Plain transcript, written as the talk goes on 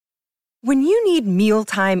When you need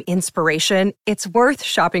mealtime inspiration, it's worth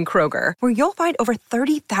shopping Kroger, where you'll find over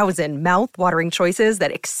 30,000 mouth-watering choices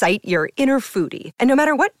that excite your inner foodie. And no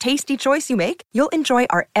matter what tasty choice you make, you'll enjoy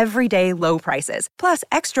our everyday low prices, plus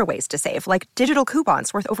extra ways to save, like digital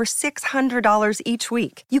coupons worth over $600 each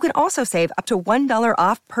week. You can also save up to $1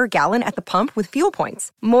 off per gallon at the pump with fuel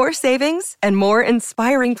points. More savings and more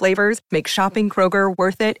inspiring flavors make shopping Kroger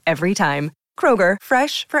worth it every time. Kroger,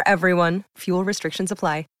 fresh for everyone. Fuel restrictions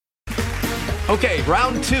apply. Okay,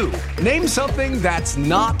 round two. Name something that's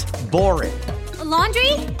not boring. A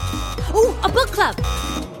laundry? Ooh, a book club.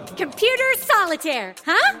 Computer solitaire,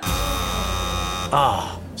 huh?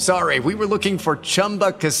 Ah, sorry, we were looking for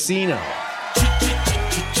Chumba Casino.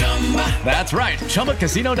 That's right,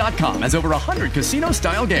 ChumbaCasino.com has over 100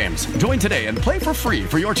 casino-style games. Join today and play for free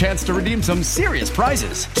for your chance to redeem some serious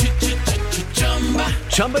prizes.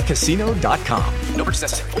 ChumbaCasino.com. No purchase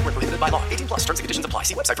necessary. Void where prohibited by law. 18+ terms and conditions apply.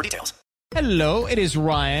 See website for details. Hello, it is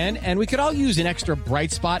Ryan, and we could all use an extra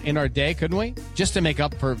bright spot in our day, couldn't we? Just to make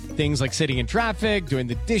up for things like sitting in traffic, doing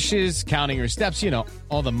the dishes, counting your steps, you know,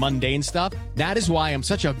 all the mundane stuff. That is why I'm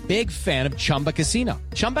such a big fan of Chumba Casino.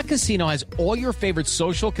 Chumba Casino has all your favorite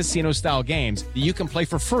social casino-style games that you can play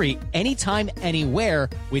for free anytime, anywhere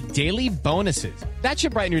with daily bonuses. That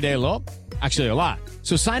should brighten your day a little. Actually, a lot.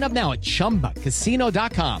 So sign up now at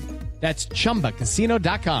ChumbaCasino.com. That's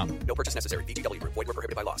ChumbaCasino.com. No purchase necessary. VGW Group. Void where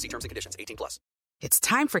prohibited by law. See terms and conditions. 18+. It's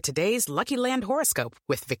time for today's Lucky Land horoscope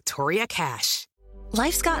with Victoria Cash.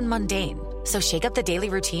 Life's gotten mundane, so shake up the daily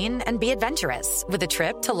routine and be adventurous with a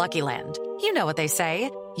trip to Lucky Land. You know what they say.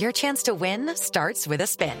 Your chance to win starts with a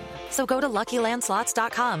spin. So go to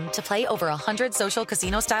LuckyLandSlots.com to play over 100 social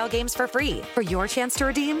casino-style games for free for your chance to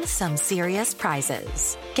redeem some serious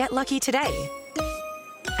prizes. Get lucky today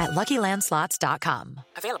at LuckyLandSlots.com.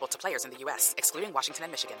 Available to players in the U.S., excluding Washington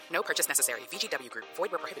and Michigan. No purchase necessary. VGW Group.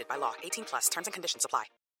 Void where prohibited by law. 18+. Terms and conditions apply.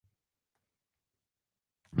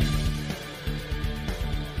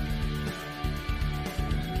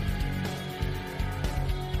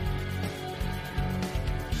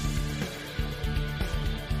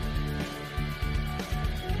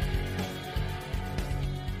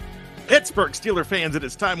 Pittsburgh Steelers fans, it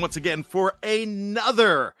is time once again for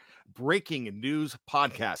another breaking news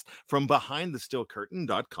podcast from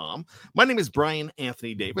BehindTheSteelCurtain.com. My name is Brian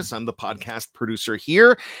Anthony Davis. I'm the podcast producer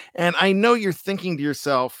here. And I know you're thinking to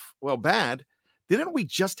yourself, well, bad. Didn't we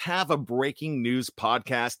just have a breaking news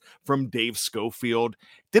podcast from Dave Schofield?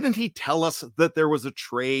 Didn't he tell us that there was a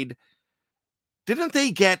trade? Didn't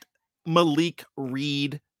they get Malik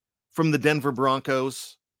Reed from the Denver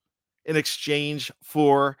Broncos in exchange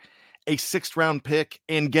for a 6th-round pick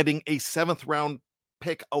and getting a 7th-round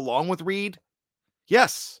pick along with Reed?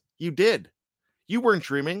 Yes, you did. You weren't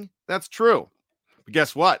dreaming. That's true. But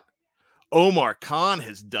guess what? Omar Khan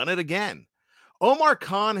has done it again. Omar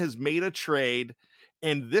Khan has made a trade,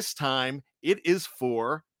 and this time it is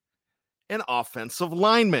for an offensive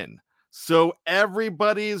lineman. So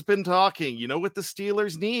everybody has been talking. You know what the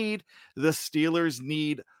Steelers need? The Steelers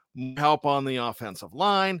need help on the offensive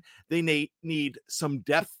line. They need some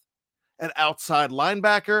depth at outside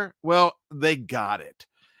linebacker. Well, they got it.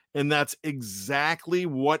 And that's exactly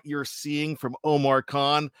what you're seeing from Omar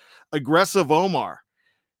Khan. Aggressive Omar.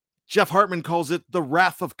 Jeff Hartman calls it the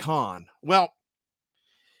wrath of Khan. Well,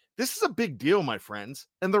 this is a big deal, my friends.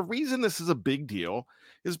 And the reason this is a big deal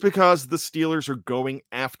is because the Steelers are going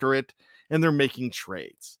after it and they're making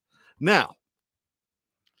trades. Now,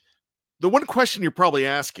 the one question you're probably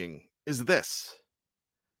asking is this: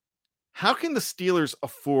 how can the Steelers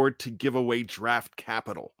afford to give away draft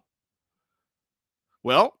capital?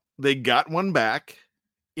 Well, they got one back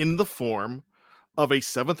in the form of a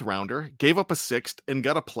 7th rounder, gave up a 6th, and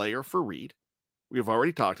got a player for Reed. We've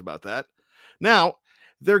already talked about that. Now,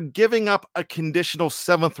 they're giving up a conditional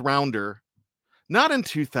 7th rounder, not in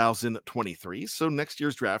 2023, so next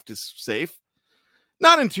year's draft is safe.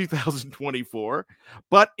 Not in 2024,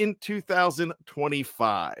 but in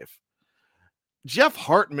 2025. Jeff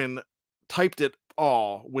Hartman typed it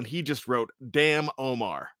all when he just wrote, "Damn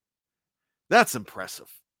Omar." That's impressive.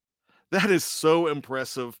 That is so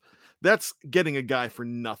impressive. That's getting a guy for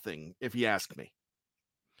nothing, if you ask me.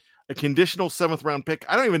 A conditional 7th-round pick.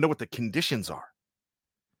 I don't even know what the conditions are.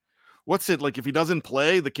 What's it like if he doesn't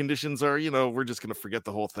play? The conditions are, we're just going to forget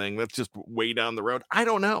the whole thing. That's just way down the road. I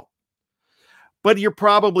don't know. But you're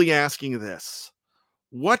probably asking this.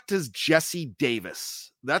 What does Jesse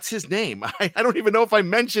Davis, that's his name. I don't even know if I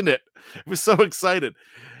mentioned it. I was so excited.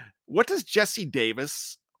 What does Jesse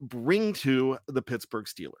Davis bring to the Pittsburgh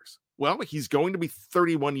Steelers? Well, he's going to be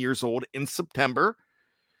 31 years old in September.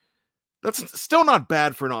 That's still not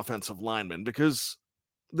bad for an offensive lineman because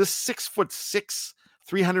this 6'6",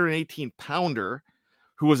 318-pounder,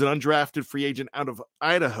 who was an undrafted free agent out of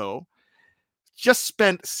Idaho, just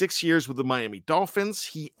spent 6 years with the Miami Dolphins.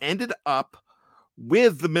 He ended up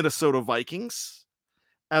with the Minnesota Vikings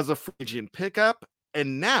as a free agent pickup.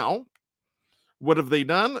 And now, what have they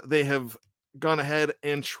done? They have gone ahead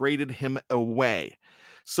and traded him away.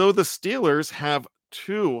 So the Steelers have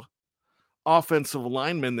 2 offensive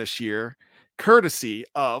linemen this year, courtesy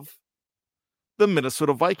of the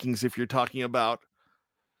Minnesota Vikings. If you're talking about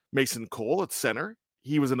Mason Cole at center,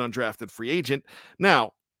 he was an undrafted free agent.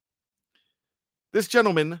 Now, this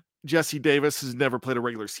gentleman, Jesse Davis, has never played a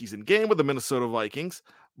regular season game with the Minnesota Vikings,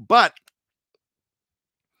 but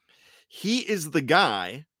he is the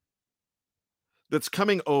guy that's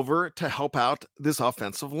coming over to help out this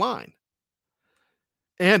offensive line.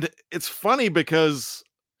 And it's funny because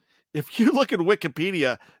if you look at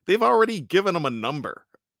Wikipedia, they've already given him a number.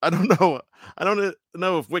 I don't know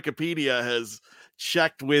if Wikipedia has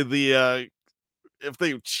checked with the if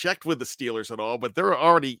they checked with the Steelers at all, but they're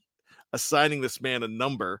already assigning this man a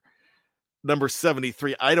number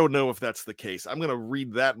 73. I don't know if that's the case. I'm going to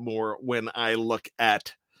read that more when I look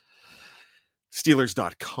at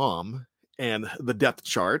Steelers.com and the depth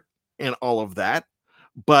chart and all of that.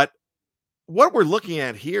 But what we're looking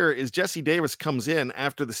at here is Jesse Davis comes in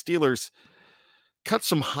after the Steelers cut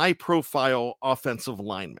some high-profile offensive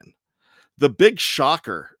linemen. The big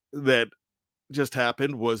shocker that just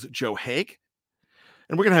happened was Joe Haeg.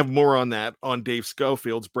 And we're going to have more on that on Dave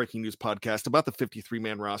Schofield's Breaking News podcast about the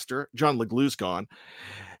 53-man roster. John LeGlue's gone.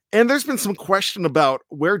 And there's been some question about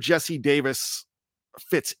where Jesse Davis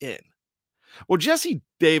fits in. Well, Jesse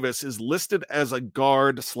Davis is listed as a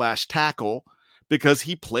guard/tackle because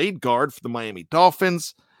he played guard for the Miami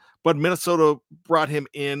Dolphins, but Minnesota brought him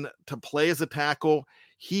in to play as a tackle.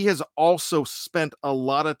 He has also spent a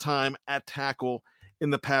lot of time at tackle in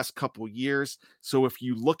the past couple years. So if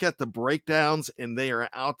you look at the breakdowns and they are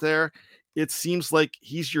out there, it seems like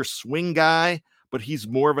he's your swing guy, but he's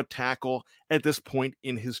more of a tackle at this point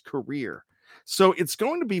in his career. So it's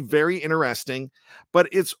going to be very interesting, but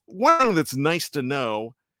it's one thing that's nice to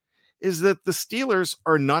know is that the Steelers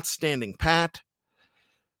are not standing pat.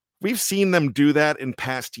 We've seen them do that in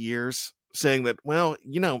past years, saying that, well,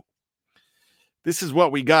 this is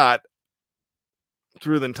what we got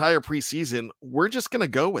through the entire preseason. We're just going to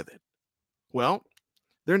go with it. Well,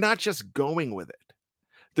 they're not just going with it.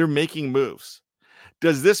 They're making moves.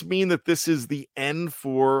 Does this mean that this is the end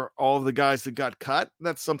for all of the guys that got cut?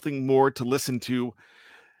 That's something more to listen to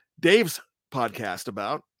Dave's podcast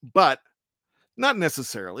about, but not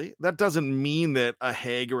necessarily. That doesn't mean that a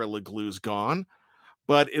Haeg or a LeGlue's gone,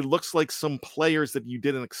 but it looks like some players that you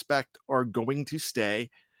didn't expect are going to stay.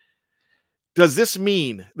 Does this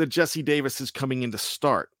mean that Jesse Davis is coming in to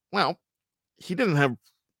start? Well, he didn't have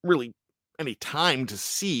really any time to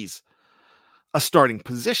seize a starting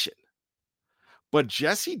position. But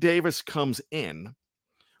Jesse Davis comes in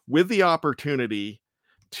with the opportunity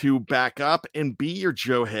to back up and be your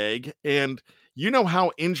Joe Haeg. And you know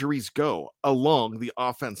how injuries go along the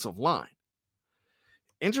offensive line.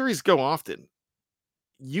 Injuries go often.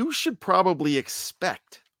 You should probably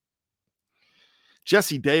expect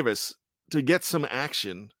Jesse Davis to get some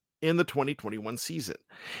action in the 2021 season.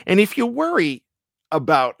 And if you worry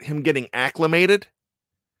about him getting acclimated,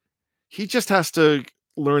 he just has to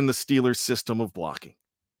learn the Steelers system of blocking.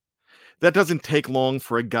 That doesn't take long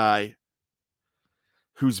for a guy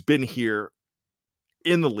who's been here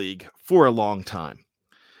in the league for a long time.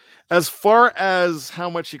 As far as how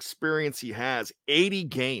much experience he has, 80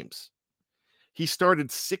 games. He started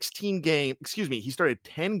 10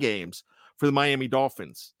 games for the Miami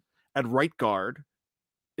Dolphins at right guard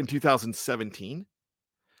in 2017,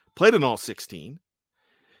 played in all 16.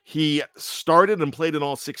 He started and played in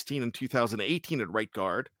all 16 in 2018 at right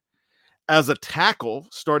guard. As a tackle,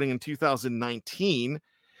 starting in 2019,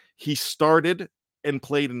 he started and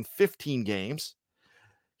played in 15 games.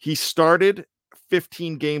 He started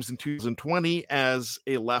 15 games in 2020 as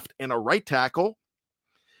a left and a right tackle,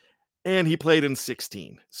 and he played in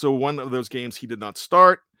 16. So one of those games he did not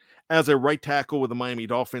start. As a right tackle with the Miami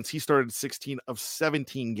Dolphins, he started 16 of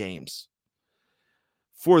 17 games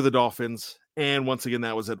for the Dolphins. And once again,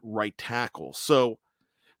 that was at right tackle. So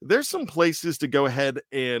there's some places to go ahead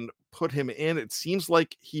and put him in. It seems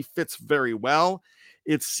like he fits very well.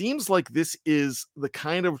 It seems like this is the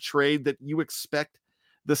kind of trade that you expect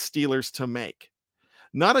the Steelers to make.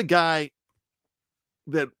 Not a guy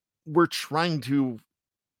that we're trying to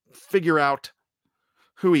figure out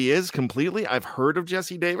who he is completely. I've heard of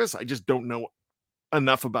Jesse Davis. I just don't know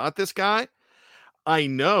enough about this guy. I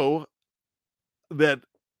know that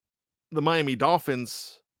the Miami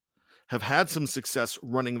Dolphins have had some success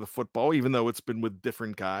running the football, even though it's been with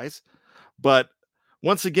different guys. But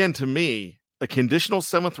once again, to me, a conditional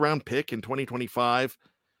 7th round pick in 2025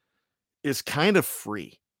 is kind of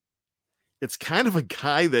free. It's kind of a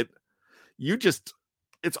guy that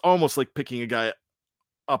it's almost like picking a guy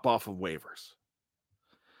up off of waivers.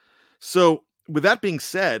 So with that being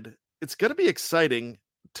said, it's going to be exciting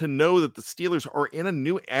to know that the Steelers are in a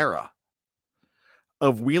new era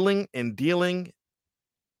of wheeling and dealing.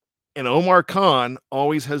 And Omar Khan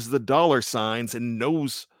always has the dollar signs and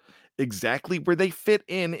knows exactly where they fit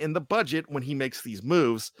in the budget when he makes these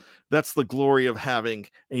moves. That's the glory of having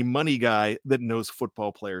a money guy that knows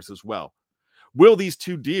football players as well. Will these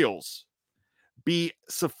two deals be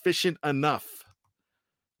sufficient enough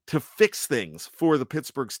to fix things for the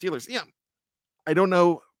Pittsburgh Steelers? Yeah, I don't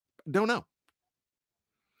know.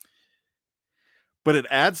 But it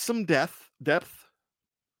adds some depth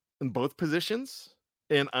in both positions,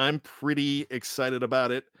 and I'm pretty excited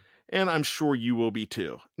about it, and I'm sure you will be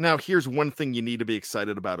too. Now, here's one thing you need to be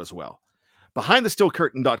excited about as well.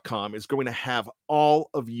 BehindTheSteelCurtain.com is going to have all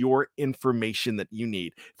of your information that you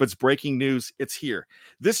need. If it's breaking news, it's here.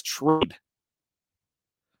 This trade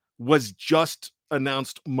was just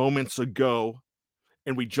announced moments ago,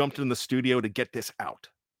 and we jumped in the studio to get this out.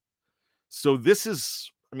 So this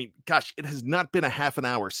is, it has not been a half an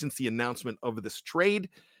hour since the announcement of this trade.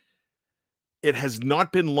 It has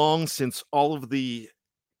not been long since all of the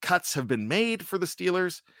cuts have been made for the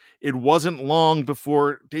Steelers. It wasn't long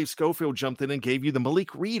before Dave Schofield jumped in and gave you the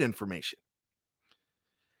Malik Reed information.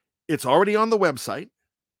 It's already on the website.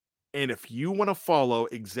 And if you want to follow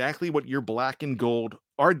exactly what your black and gold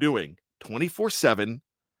are doing 24/7,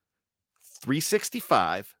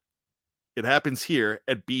 365, it happens here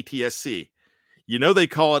at BTSC. You know, they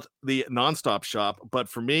call it the nonstop shop, but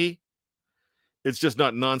for me, it's just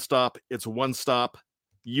not nonstop. It's one stop.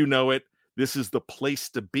 You know it. This is the place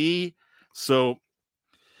to be. So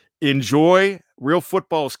enjoy. Real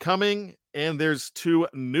football is coming, and there's 2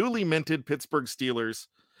 newly minted Pittsburgh Steelers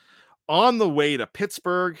on the way to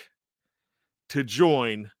Pittsburgh to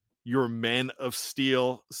join your Men of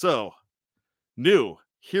Steel. So, new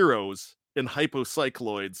heroes and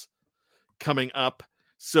hypocycloids coming up.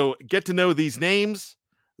 So get to know these names.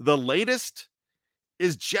 The latest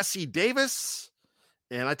is Jesse Davis.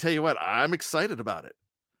 And I tell you what, I'm excited about it.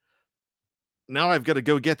 Now I've got to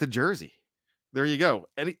go get the jersey. There you go.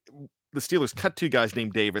 The Steelers cut 2 guys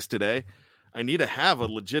named Davis today. I need to have a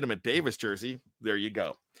legitimate Davis jersey. There you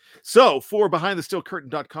go. So for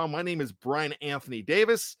BehindTheSteelCurtain.com, my name is Brian Anthony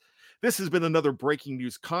Davis. This has been another breaking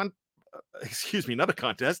news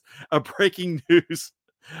a breaking news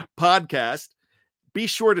podcast. Be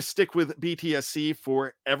sure to stick with BTSC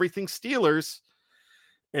for everything Steelers,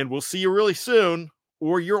 and we'll see you really soon,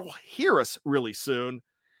 or you'll hear us really soon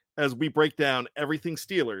as we break down everything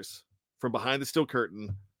Steelers from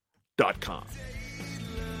BehindTheSteelCurtain.com.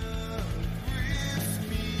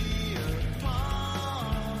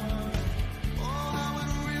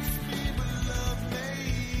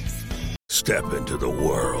 Step into the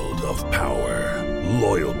world of power,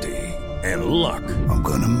 loyalty, and luck. I'm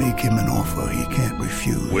gonna make him an offer he can't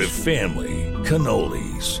refuse. With family,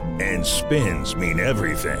 cannolis, and spins mean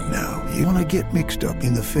everything. Now, you wanna get mixed up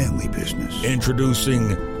in the family business. Introducing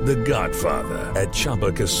The Godfather at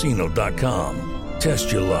ChumbaCasino.com.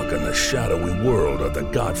 Test your luck in the shadowy world of The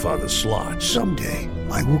Godfather slot. Someday,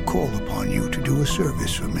 I will call upon you to do a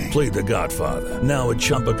service for me. Play The Godfather now at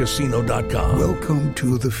ChumbaCasino.com. Welcome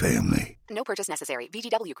to the family. No purchase necessary.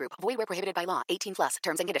 VGW Group. Void where prohibited by law. 18+.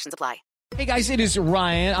 Terms and conditions apply. Hey guys, it is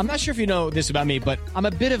Ryan. I'm not sure if you know this about me, but I'm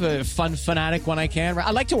a bit of a fun fanatic when I can.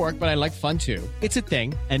 I like to work, but I like fun too. It's a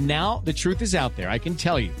thing. And now the truth is out there. I can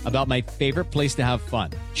tell you about my favorite place to have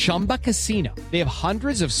fun. Chumba Casino. They have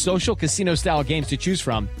hundreds of social casino style games to choose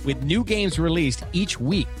from with new games released each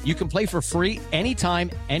week. You can play for free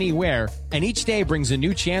anytime, anywhere. And each day brings a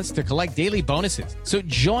new chance to collect daily bonuses. So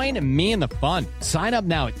join me in the fun. Sign up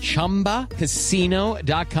now at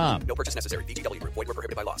ChumbaCasino.com. No purchase necessary. VGW Group. Void where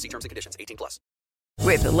prohibited by law. See terms and conditions. 18+.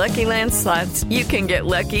 With the Lucky Land Slots, you can get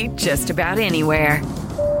lucky just about anywhere.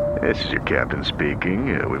 This is your captain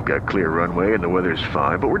speaking. We've got clear runway and the weather's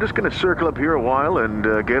fine, but we're just going to circle up here a while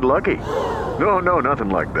and get lucky. No,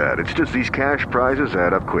 nothing like that. It's just these cash prizes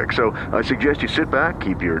add up quick. So I suggest you sit back,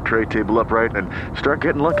 keep your tray table upright, and start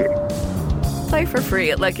getting lucky. Play for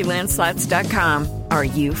free at LuckyLandSlots.com. Are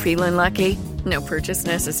you feeling lucky? No purchase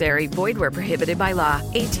necessary. Void where prohibited by law.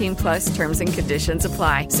 18+ terms and conditions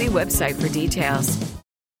apply. See website for details.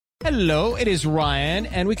 Hello, it is Ryan,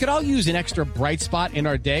 and we could all use an extra bright spot in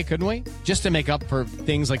our day, couldn't we? Just to make up for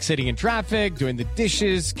things like sitting in traffic, doing the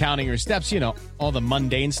dishes, counting your steps, all the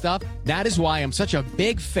mundane stuff. That is why I'm such a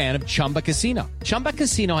big fan of Chumba Casino. Chumba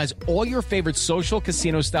Casino has all your favorite social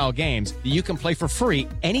casino-style games that you can play for free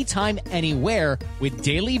anytime, anywhere with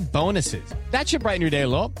daily bonuses. That should brighten your day a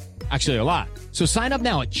little. Actually, a lot. So sign up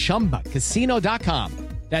now at ChumbaCasino.com.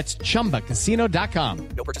 That's ChumbaCasino.com.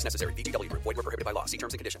 No purchase necessary. VGW Group. Void where prohibited by law. See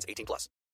terms and conditions. 18+.